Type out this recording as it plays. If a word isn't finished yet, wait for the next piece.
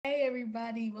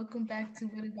everybody. Welcome back to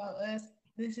What About Us.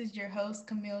 This is your host,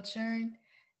 Camille Churn,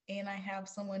 and I have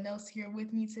someone else here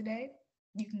with me today.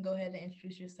 You can go ahead and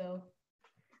introduce yourself.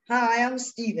 Hi, I'm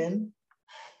Steven.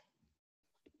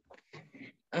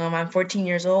 I'm 14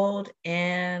 years old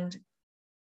and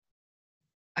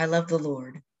I love the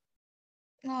Lord.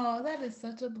 Oh, that is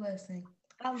such a blessing.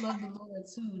 I love the Lord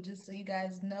too, just so you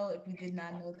guys know if you did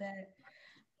not know that.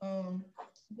 Um,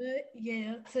 but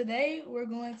yeah, today we're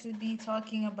going to be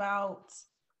talking about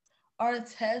our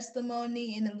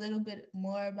testimony and a little bit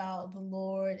more about the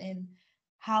Lord and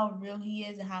how real He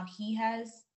is and how He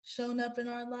has shown up in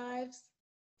our lives.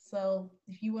 So,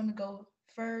 if you want to go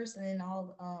first, and then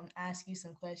I'll ask you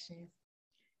some questions.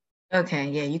 Okay,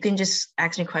 yeah, you can just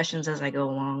ask me questions as I go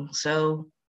along. So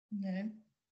Okay.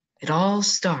 it all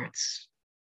starts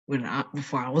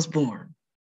before I was born.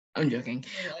 I'm joking.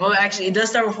 Well, Okay. actually, it does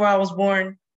start before I was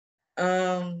born.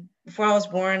 Before I was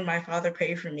born, my father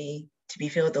prayed for me to be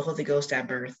filled with the Holy Ghost at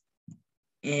birth.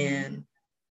 And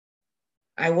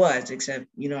I was, except,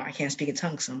 I can't speak in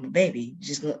tongues. So I'm a baby.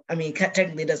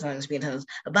 Technically it doesn't know how to speak in tongues.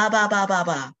 Ba, ba, ba, ba,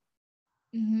 ba.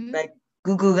 Mm-hmm. Like,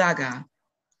 goo, goo, gaga.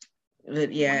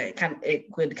 But yeah, it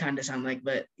would kind of sound like,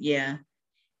 but yeah.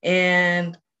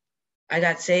 And I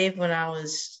got saved when I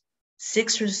was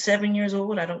 6 or 7 years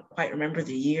old. I don't quite remember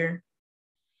the year.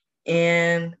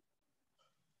 And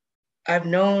I've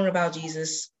known about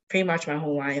Jesus pretty much my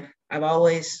whole life. I've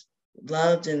always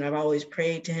loved and I've always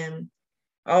prayed to him.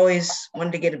 I always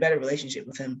wanted to get a better relationship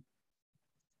with him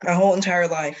my whole entire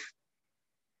life.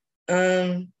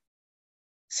 So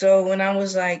when I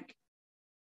was like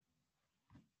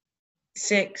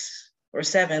 6 or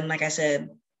 7, like I said,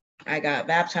 I got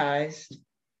baptized.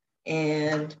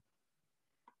 And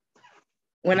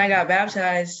when I got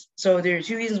baptized, so there are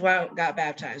two reasons why I got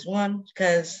baptized. One,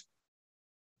 because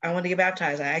I wanted to get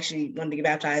baptized. I actually wanted to get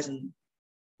baptized and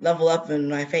level up in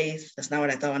my faith. That's not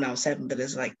what I thought when I was 7, but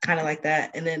it's like kind of like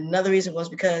that. And then another reason was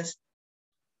because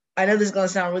I know this is going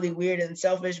to sound really weird and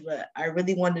selfish, but I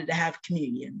really wanted to have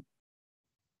communion,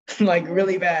 like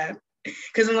really bad.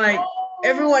 Because I'm like,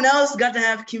 everyone else got to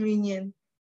have communion.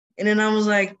 And then I was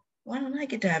like, why don't I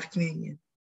get to have communion?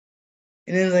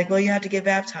 And then like, well, you have to get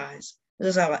baptized. This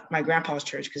is at my grandpa's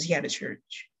church because he had a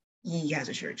church. He has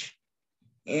a church.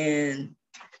 And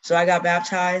so I got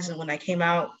baptized. And when I came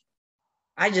out,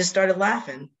 I just started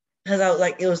laughing because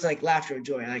it was like laughter of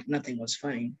joy. Like nothing was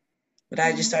funny, but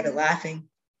I just started laughing.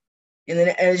 And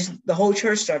then the whole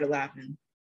church started laughing,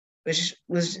 which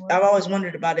was, I've always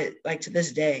wondered about it, like to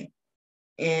this day.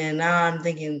 And now I'm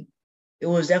thinking it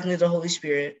was definitely the Holy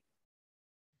Spirit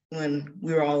when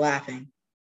we were all laughing.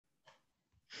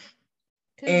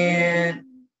 And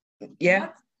yeah.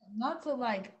 Not to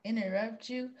like interrupt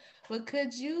you, but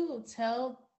could you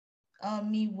tell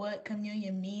me what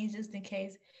communion means just in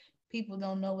case people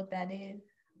don't know what that is?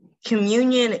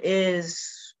 Communion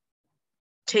is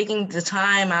taking the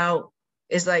time out.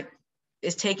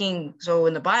 It's taking, so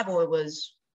in the Bible,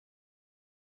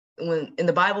 in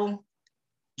the Bible,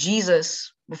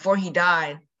 Jesus, before he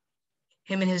died,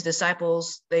 him and his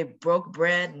disciples, they broke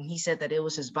bread and he said that it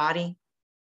was his body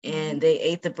and they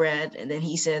ate the bread. And then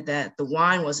he said that the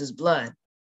wine was his blood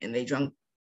and they drank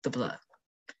the blood.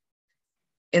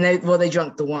 And they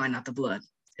drank the wine, not the blood.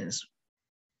 Because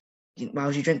why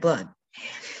would you drink blood?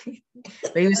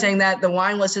 But he was saying that the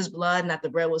wine was his blood and that the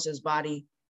bread was his body.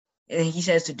 And he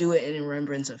says to do it in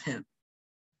remembrance of him.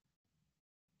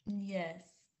 Yes.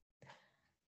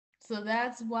 So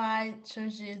that's why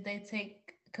churches, they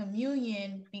take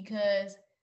communion because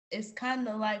it's kind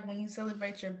of like when you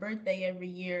celebrate your birthday every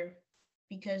year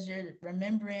because you're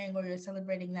remembering or you're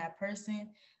celebrating that person.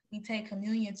 We take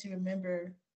communion to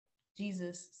remember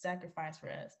Jesus' sacrifice for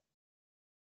us.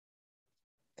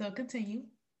 So continue.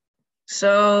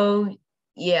 So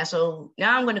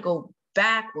now I'm going to go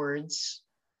backwards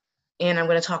and I'm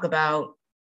going to talk about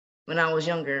when I was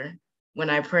younger, when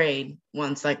I prayed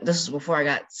once. Like this is before I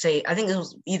got saved. I think this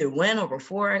was either when or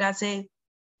before I got saved.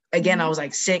 Again, I was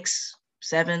like 6,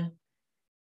 7.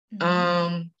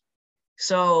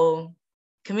 So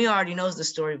Camille already knows the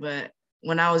story, but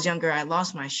when I was younger, I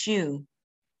lost my shoe.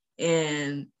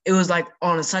 And it was like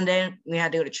on a Sunday, we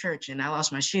had to go to church and I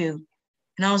lost my shoe.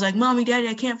 And I was like, Mommy, Daddy,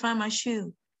 I can't find my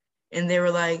shoe. And they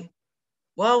were like,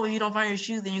 well, if you don't find your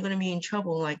shoe, then you're going to be in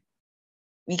trouble. Like,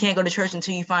 we can't go to church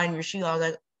until you find your shoe. I was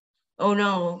like, oh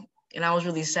no. And I was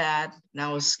really sad and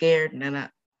I was scared. And then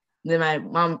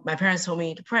my parents told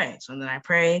me to pray. So then I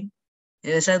prayed.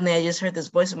 And then suddenly I just heard this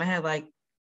voice in my head, like,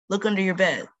 look under your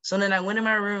bed. So then I went in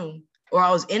my room, or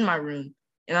I was in my room,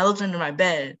 and I looked under my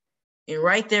bed. And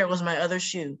right there was my other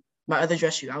shoe, my other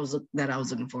dress shoe that I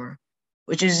was looking for,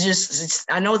 which is just,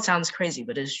 I know it sounds crazy,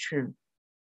 but it's true.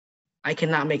 I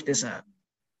cannot make this up.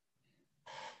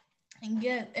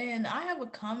 And I have a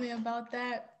comment about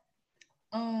that.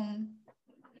 Um,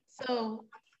 so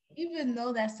even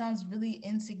though that sounds really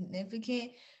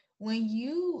insignificant,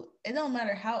 it don't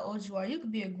matter how old you are, you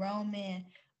could be a grown man,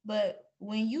 but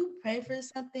when you pray for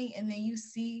something and then you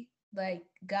see like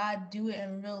God do it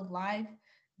in real life,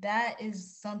 that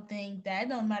is something that it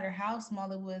don't matter how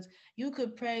small it was. You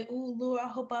could pray, "Oh Lord, I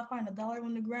hope I find $1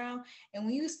 on the ground," and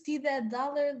when you see that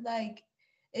dollar, like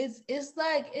it's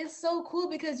like it's so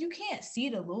cool because you can't see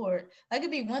the Lord. Like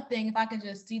it'd be one thing if I could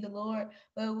just see the Lord,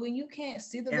 but when you can't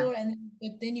see the Yeah. Lord and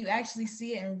but then you actually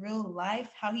see it in real life,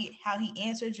 how he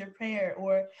answered your prayer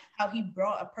or how he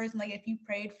brought a person, like if you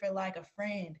prayed for like a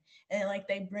friend and like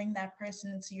they bring that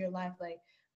person into your life, like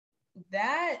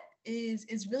that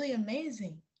is really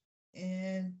amazing.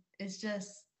 And it's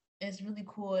really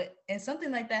cool. And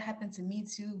something like that happened to me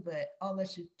too, but I'll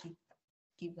let you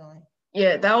keep going.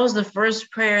 Yeah, that was the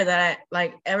first prayer that I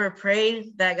like ever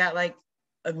prayed that got like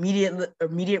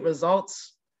immediate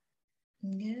results.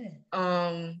 Yeah.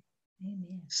 Um,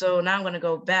 Amen. so now I'm gonna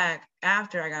go back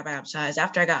after I got baptized.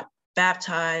 After I got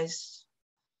baptized,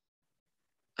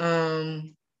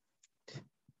 um,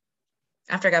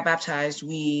 after I got baptized,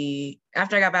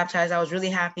 I was really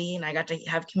happy and I got to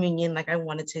have communion like I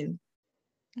wanted to.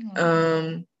 Aw.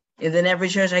 And then every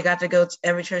church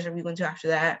that we went to after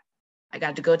that, I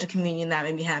got to go to communion. That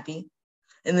made me happy.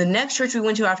 And the next church we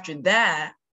went to after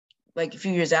that, like a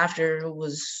few years after,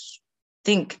 was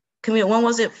communion. When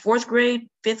was it? Fourth grade,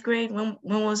 fifth grade? When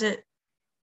was it?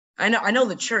 I know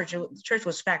the church. The church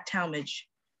was Fact Talmadge.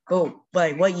 But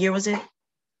like, what year was it?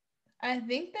 I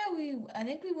think we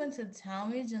went to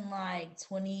Talmadge in like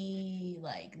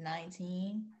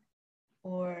 19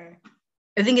 or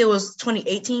I think it was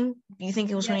 2018. Do you think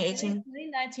it was yeah, 2018?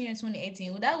 2019 or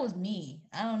 2018. Well, that was me.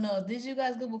 I don't know. Did you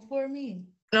guys go before me?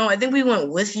 No, I think we went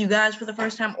with you guys for the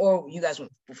first time, or you guys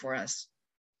went before us.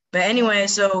 But Oh, anyway,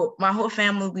 so my whole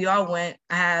family, we all went.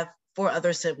 I have 4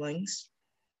 other siblings,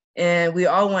 and we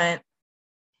all went.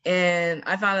 And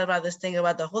I found out about this thing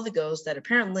about the Holy Ghost that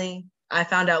apparently I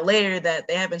found out later that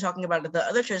they had been talking about it at the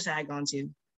other church I had gone to,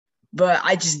 but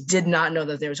I just did not know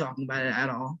that they were talking about it at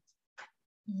all.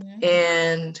 yeah.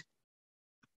 And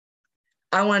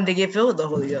I wanted to get filled with the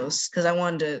Holy Ghost because I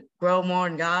wanted to grow more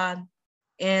in God.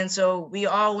 And so we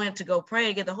all went to go pray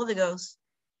to get the Holy Ghost.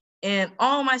 And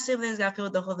all my siblings got filled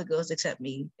with the Holy Ghost except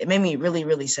me. It made me really,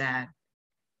 really sad.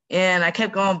 And I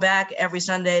kept going back every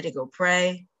Sunday to go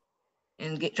pray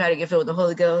and try to get filled with the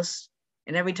Holy Ghost.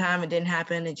 And every time it didn't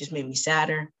happen, it just made me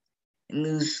sadder and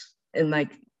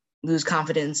lose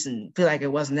confidence and feel like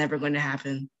it was never going to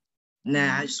happen.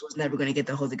 Nah, I just was never going to get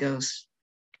the Holy Ghost.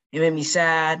 It made me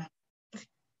sad.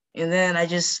 And then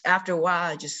after a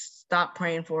while, I just stopped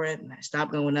praying for it and I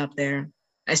stopped going up there.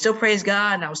 I still praise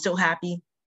God and I was still happy.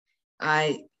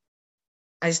 I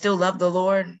still love the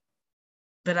Lord,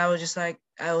 but I was just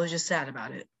sad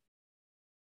about it.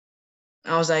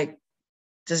 I was like,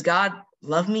 does God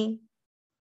love me?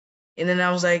 And then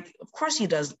I was like, of course he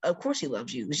does. Of course he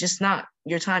loves you. It's just not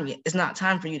your time yet. It's not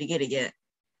time for you to get it yet.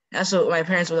 That's what my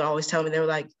parents would always tell me. They were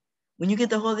like, when you get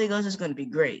the Holy Ghost, it's going to be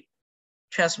great.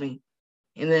 Trust me.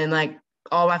 And then like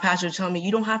all my pastors would tell me,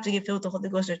 you don't have to get filled with the Holy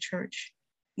Ghost at church.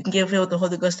 You can get filled with the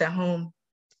Holy Ghost at home.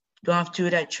 You don't have to do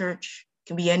it at church. It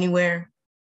can be anywhere.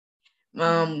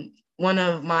 One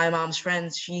of my mom's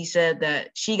friends, she said that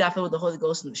she got filled with the Holy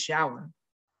Ghost in the shower,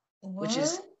 which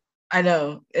is, What? I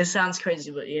know it sounds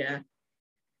crazy, but yeah.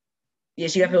 Yeah,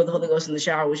 she got filled with the Holy Ghost in the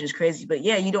shower, which is crazy. But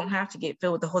yeah, you don't have to get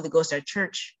filled with the Holy Ghost at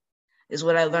church, is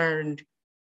what I learned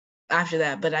after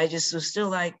that. But I just was still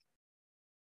like,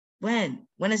 when?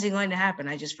 When is it going to happen?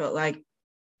 I just felt like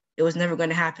it was never going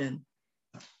to happen.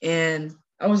 And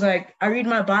I was like, I read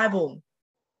my Bible,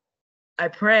 I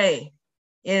pray.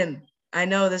 And I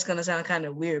know that's going to sound kind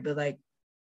of weird, but like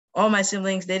all my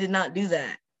siblings, they did not do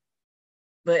that.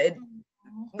 But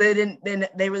they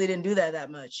really didn't do that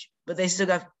much. But they still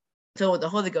got filled with the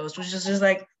Holy Ghost, which is just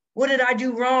like, what did I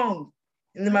do wrong?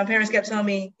 And then my parents kept telling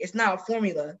me, it's not a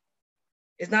formula.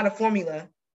 It's not a formula.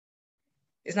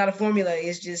 It's not a formula.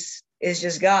 It's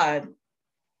just God.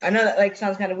 I know that like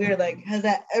sounds kind of weird. Like, has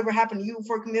that ever happened to you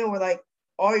before, Camille? Where like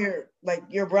all your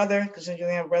brother, because since you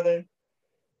have a brother,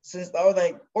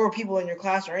 or people in your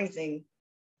class or anything,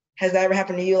 has that ever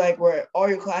happened to you? Like where all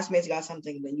your classmates got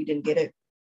something and then you didn't get it,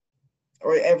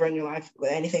 or ever in your life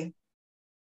with anything?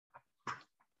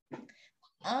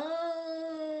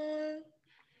 Um,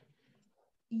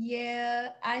 yeah,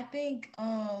 I think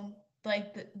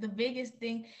like the biggest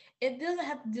thing, it doesn't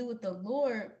have to do with the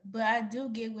Lord, but I do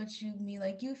get what you mean.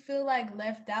 Like you feel like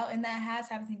left out, and that has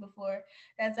happened to me before.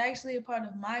 That's actually a part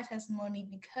of my testimony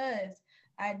because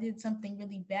I did something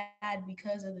really bad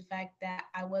because of the fact that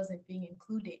I wasn't being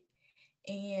included.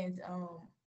 And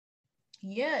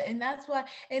yeah, and that's why,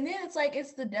 and then it's like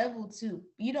it's the devil too.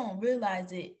 You don't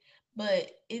realize it, but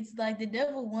it's like the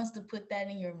devil wants to put that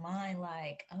in your mind,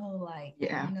 like, oh, like,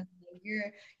 Yeah.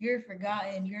 you're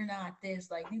forgotten, you're not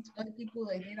this. Like these other people,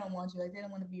 like they don't want you, like they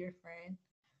don't want to be your friend.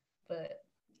 But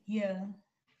yeah,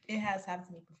 it has happened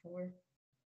to me before.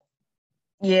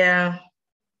 Yeah.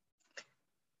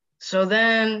 So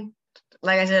then,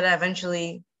 like I said, I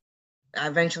eventually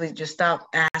just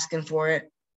stopped asking for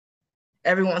it.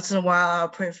 Every once in a while, I'll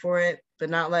pray for it, but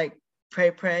not like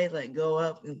pray, like go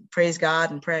up and praise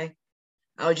God and pray.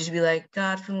 I would just be like,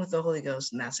 God, fill me with the Holy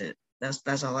Ghost, and that's it.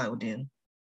 That's all I would do.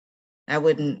 I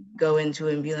wouldn't go into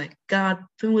it and be like, God,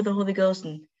 fill me with the Holy Ghost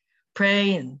and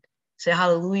pray and say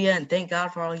hallelujah and thank God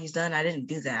for all he's done. I didn't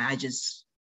do that.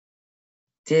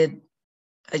 Did,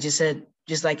 I just said,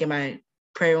 just like in my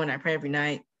prayer when I pray every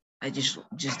night, I just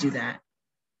do that.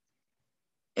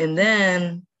 And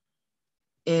then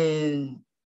in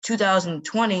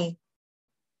 2020,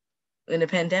 when the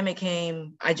pandemic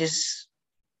came, I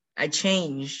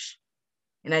changed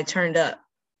and I turned up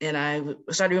and I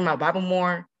started reading my Bible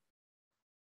more.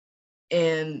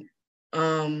 And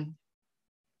I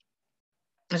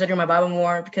started reading my Bible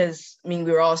more because we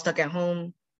were all stuck at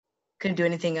home, couldn't do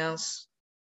anything else.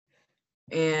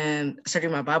 And I started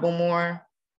reading my Bible more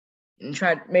and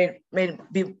I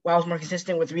was more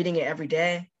consistent with reading it every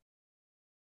day.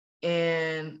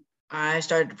 And I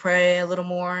started to pray a little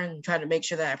more and tried to make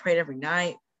sure that I prayed every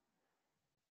night.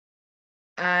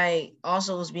 I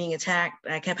also was being attacked.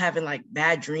 I kept having like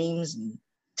bad dreams and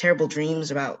terrible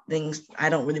dreams about things I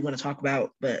don't really want to talk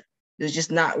about, but it was just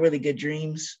not really good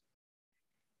dreams.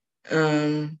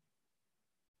 Because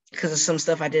of some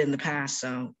stuff I did in the past.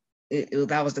 So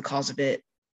that was the cause of it.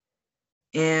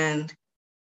 And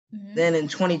then in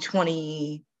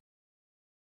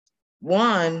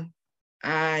 2021,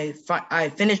 I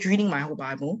finished reading my whole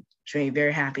Bible, which made me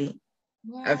very happy.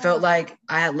 Wow. I felt like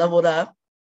I had leveled up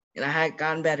and I had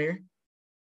gotten better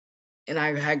and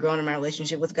I had grown in my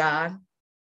relationship with God.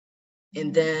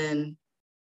 And then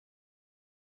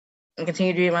I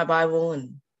continued to read my Bible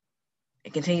and I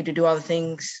continued to do all the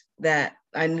things that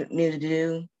I needed to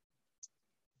do.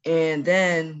 And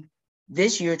then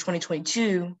this year,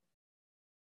 2022,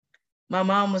 my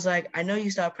mom was like, I know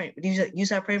you stopped praying. You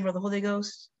stopped praying for the Holy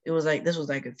Ghost? This was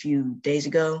like a few days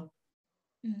ago.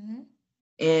 Mm-hmm.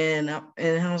 And I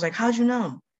was like, how'd you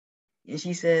know? And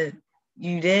she said,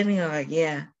 you did? And I'm like,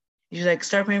 yeah. She's like,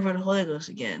 start praying for the Holy Ghost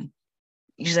again.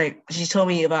 She told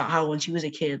me about how when she was a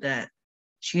kid that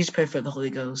she used to pray for the Holy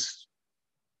Ghost.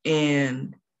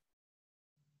 And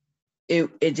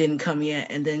it didn't come yet.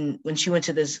 And then when she went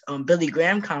to this Billy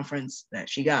Graham conference, that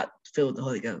she got filled with the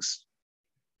Holy Ghost.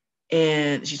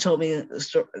 And she told me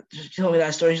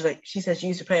that story. She said she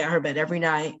used to pray at her bed every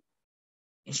night,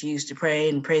 and she used to pray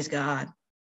and praise God,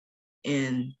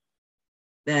 and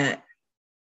then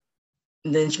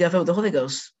she got filled with the Holy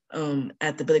Ghost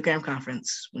at the Billy Graham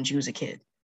conference when she was a kid.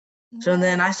 Wow. So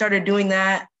then I started doing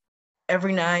that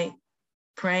every night,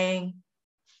 praying,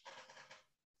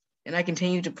 and I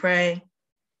continued to pray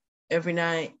every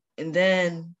night. And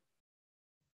then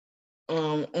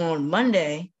on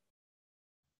Monday,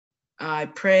 I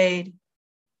prayed.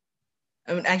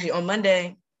 Actually, on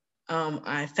Monday,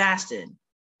 I fasted.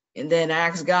 And then I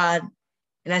asked God,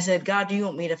 and I said, God, do you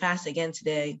want me to fast again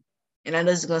today? And I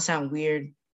know this is going to sound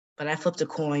weird, but I flipped a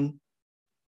coin.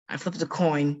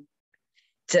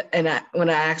 When I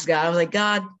asked God, I was like,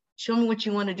 God, show me what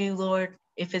you want to do, Lord.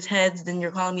 If it's heads, then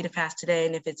you're calling me to fast today.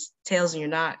 And if it's tails, then you're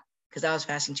not, because I was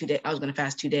fasting 2 days. I was going to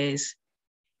fast 2 days.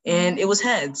 And it was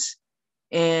heads.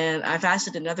 And I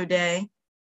fasted another day.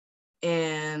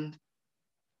 And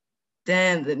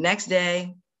then the next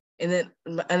day, and then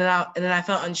I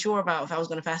felt unsure about if I was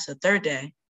going to fast the third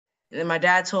day. And then my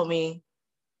dad told me,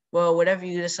 well, whatever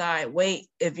you decide, wait,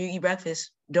 if you eat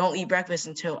breakfast, don't eat breakfast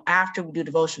until after we do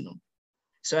devotional.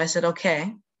 So I said,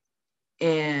 okay.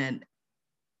 And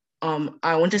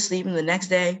I went to sleep, and the next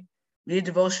day we did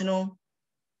devotional.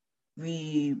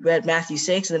 We read Matthew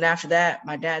 6. And then after that,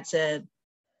 my dad said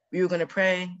we were going to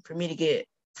pray for me to get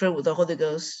filled with the Holy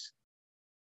Ghost.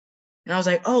 And I was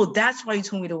like, oh, that's why you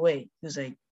told me to wait. He was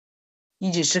like,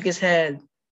 he just shook his head.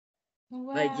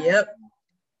 Wow. Like, yep.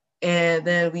 And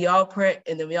then we all prayed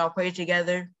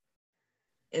together.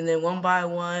 And then one by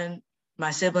one, some of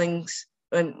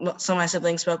my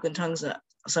siblings spoke in tongues.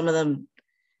 Some of them,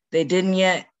 they didn't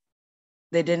yet.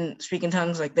 they didn't speak in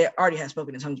tongues. Like they already had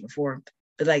spoken in tongues before,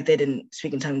 but like they didn't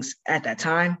speak in tongues at that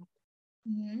time.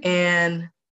 And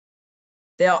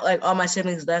they all, like all my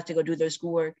siblings left to go do their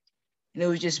schoolwork, and it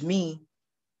was just me.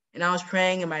 And I was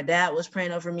praying, and my dad was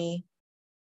praying over me,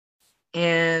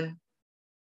 and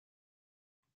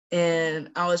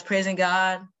I was praising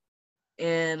God,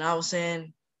 and I was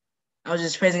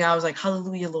just praising God. I was like,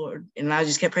 "Hallelujah, Lord!" And I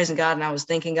just kept praising God, and I was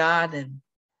thanking God, and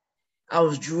I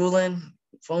was drooling,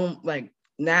 foam, like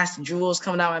nasty drools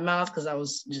coming out of my mouth because I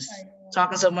was just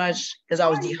talking so much because I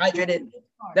was dehydrated.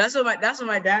 That's what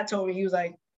my dad told me. He was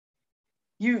like,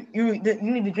 "You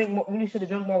need to drink more. You should have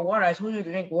drunk more water." I told you to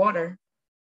drink water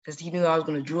because he knew I was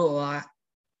going to drool a lot,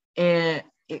 and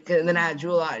then I had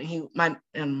drool a lot.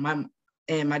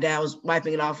 And my dad was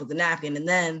wiping it off with a napkin, and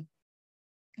then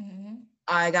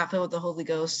I got filled with the Holy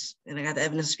Ghost, and I got the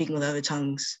evidence of speaking with other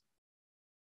tongues,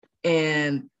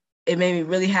 and it made me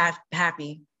really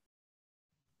happy.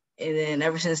 And then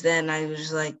ever since then, I was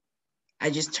just like,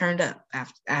 I just turned up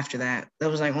after that. That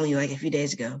was like only like a few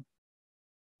days ago.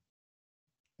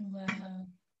 Wow.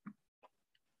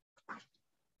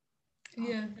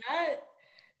 Yeah,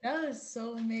 that was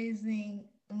so amazing.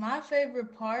 My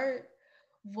favorite part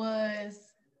was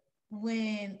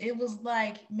when it was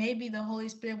like maybe the Holy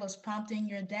Spirit was prompting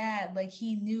your dad, like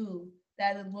he knew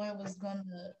that the Lord was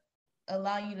gonna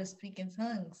allow you to speak in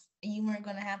tongues, and you weren't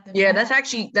gonna have to. Yeah, that's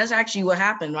actually what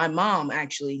happened. My mom,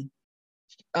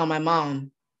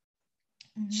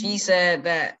 she said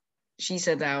that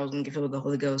I was gonna get filled with the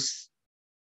Holy Ghost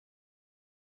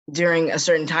during a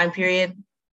certain time period,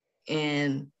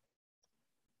 and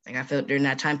like I felt during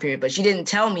that time period, but she didn't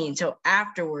tell me until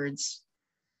afterwards.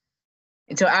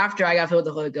 Until after I got filled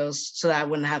with the Holy Ghost, so that I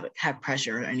wouldn't have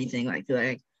pressure or anything like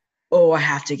oh, I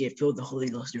have to get filled with the Holy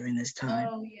Ghost during this time.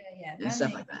 Oh yeah, and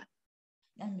stuff like that.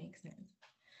 That makes sense.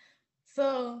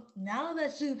 So now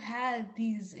that you've had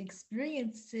these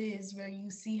experiences where you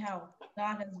see how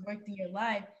God has worked in your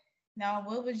life, now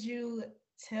what would you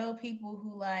tell people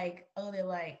who they're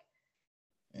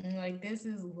like this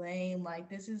is lame, like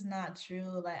this is not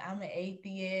true, like I'm an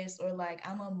atheist, or like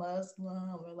I'm a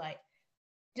Muslim, or like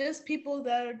just people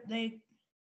that are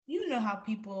you know how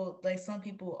people, like some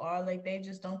people are, like they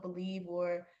just don't believe,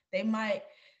 or they might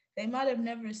have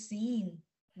never seen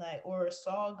like or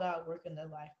saw God work in their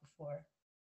life before.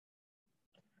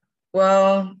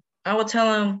 Well, I will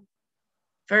tell them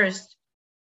first,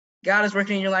 God is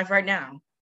working in your life right now.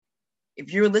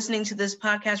 If you're listening to this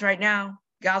podcast right now,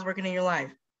 God's working in your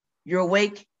life. You're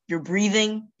awake, you're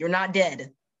breathing, you're not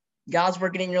dead. God's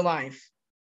working in your life.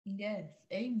 Yes,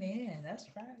 amen. That's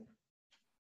right.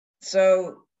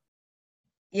 So,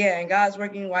 yeah, and God's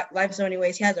working in life in so many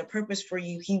ways. He has a purpose for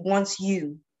you. He wants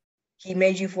you. He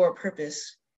made you for a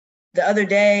purpose. The other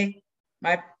day,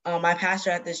 my pastor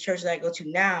at this church that I go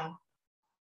to now,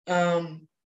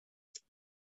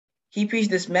 he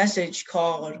preached this message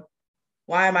called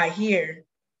 "Why Am I Here?"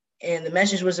 And the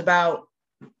message was about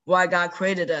why God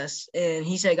created us. And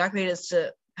he said God created us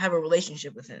to have a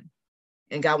relationship with him.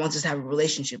 And God wants us to have a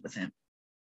relationship with him.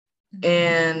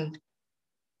 And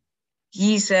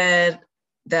he said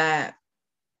that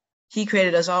he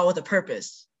created us all with a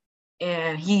purpose.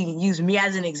 And he used me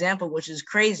as an example, which is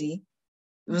crazy.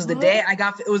 It was the day I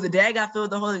got filled with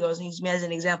the Holy Ghost, and he used me as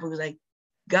an example. He was like,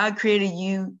 God created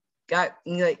you. God,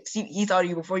 he thought of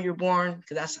you before you were born,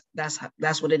 because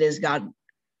that's what it is. God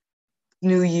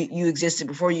knew you existed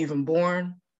before you even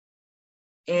born.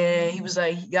 And he was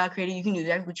like, God created you. You can do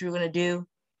exactly what you were going to do.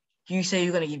 You say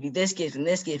you're going to give you this gift and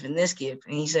this gift and this gift.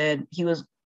 And he said he was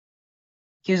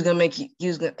going to make you, he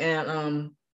was going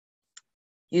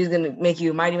to make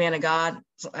you a mighty man of God.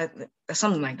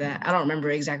 Something like that. I don't remember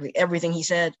exactly everything he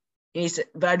said. And he said,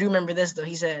 but I do remember this though.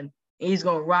 He said he's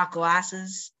going to rock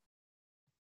glasses,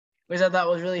 which I thought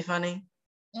was really funny.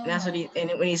 And that's what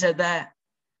when he said that.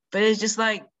 But it's just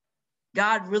like,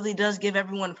 God really does give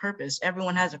everyone a purpose.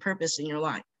 Everyone has a purpose in your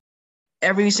life.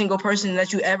 Every single person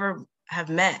that you ever have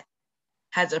met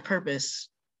has a purpose,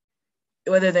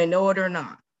 whether they know it or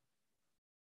not.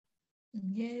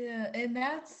 Yeah, and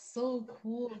that's so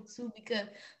cool too, because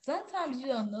sometimes you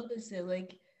don't notice it,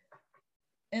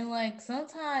 and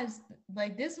sometimes,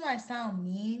 like, this might sound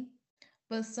mean,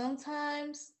 but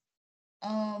sometimes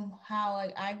how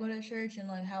like I go to church and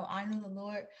like how I know the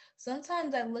Lord,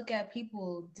 sometimes I look at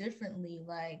people differently,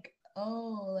 like,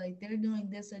 oh, like they're doing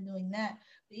this or doing that.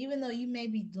 But even though you may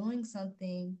be doing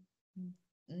something,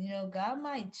 God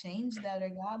might change that, or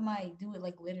God might do it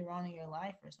like later on in your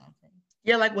life or something.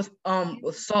 Yeah, like with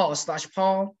Saul /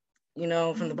 Paul,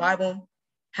 from the Bible,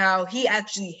 how he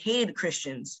actually hated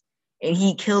Christians and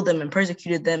he killed them and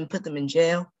persecuted them, put them in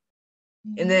jail.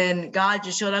 And then God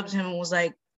just showed up to him and was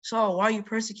like, Saul, why are you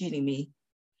persecuting me?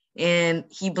 And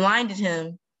he blinded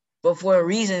him, but for a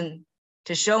reason,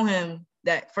 to show him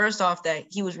that, first off, that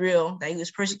he was real, that he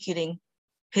was persecuting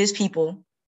his people,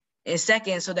 and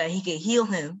second, so that he could heal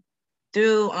him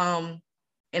through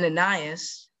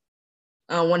Ananias,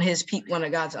 one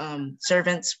of God's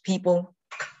servants, people.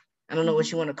 I don't know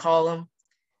what you want to call them,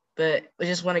 but it was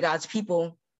just one of God's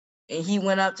people. And he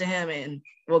went up to him, and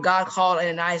God called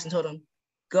Ananias and told him,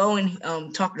 go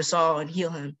and talk to Saul and heal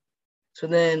him. So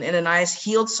then Ananias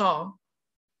healed Saul,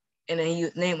 and then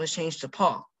his name was changed to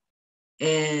Paul.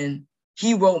 And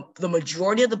he wrote the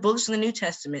majority of the books in the New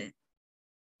Testament,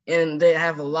 and it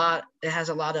has a lot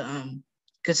of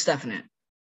good stuff in it.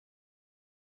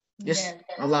 Just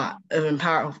a lot of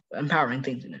empowering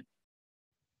things in it.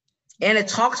 And it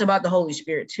talks about the Holy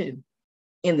Spirit too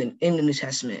in the New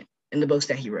Testament, in the books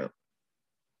that he wrote.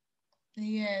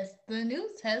 Yes, the New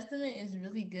Testament is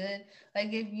really good.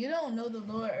 Like, if you don't know the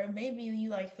Lord, or maybe you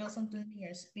like feel something in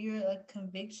your spirit, like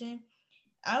conviction,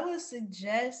 I would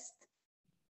suggest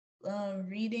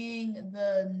reading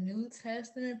the New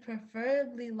Testament,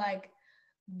 preferably like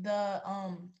the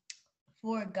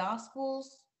 4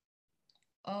 Gospels.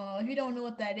 If you don't know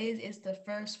what that is, it's the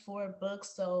first 4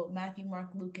 books, so Matthew, Mark,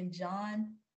 Luke, and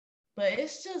John. But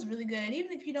it's just really good. And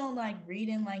even if you don't like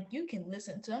reading, like you can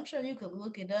listen to. I'm sure you could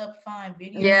look it up, find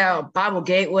videos. Yeah, Bible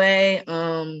Gateway.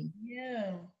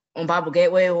 Yeah. On Bible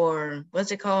Gateway, or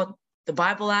what's it called? The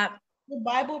Bible app. The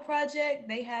Bible Project,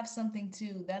 they have something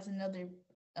too. That's another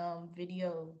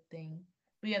video thing.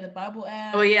 But yeah, the Bible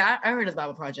app. Oh yeah, I heard of the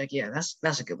Bible Project. Yeah,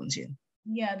 that's a good one too.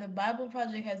 Yeah, the Bible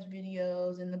Project has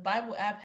videos, and the Bible app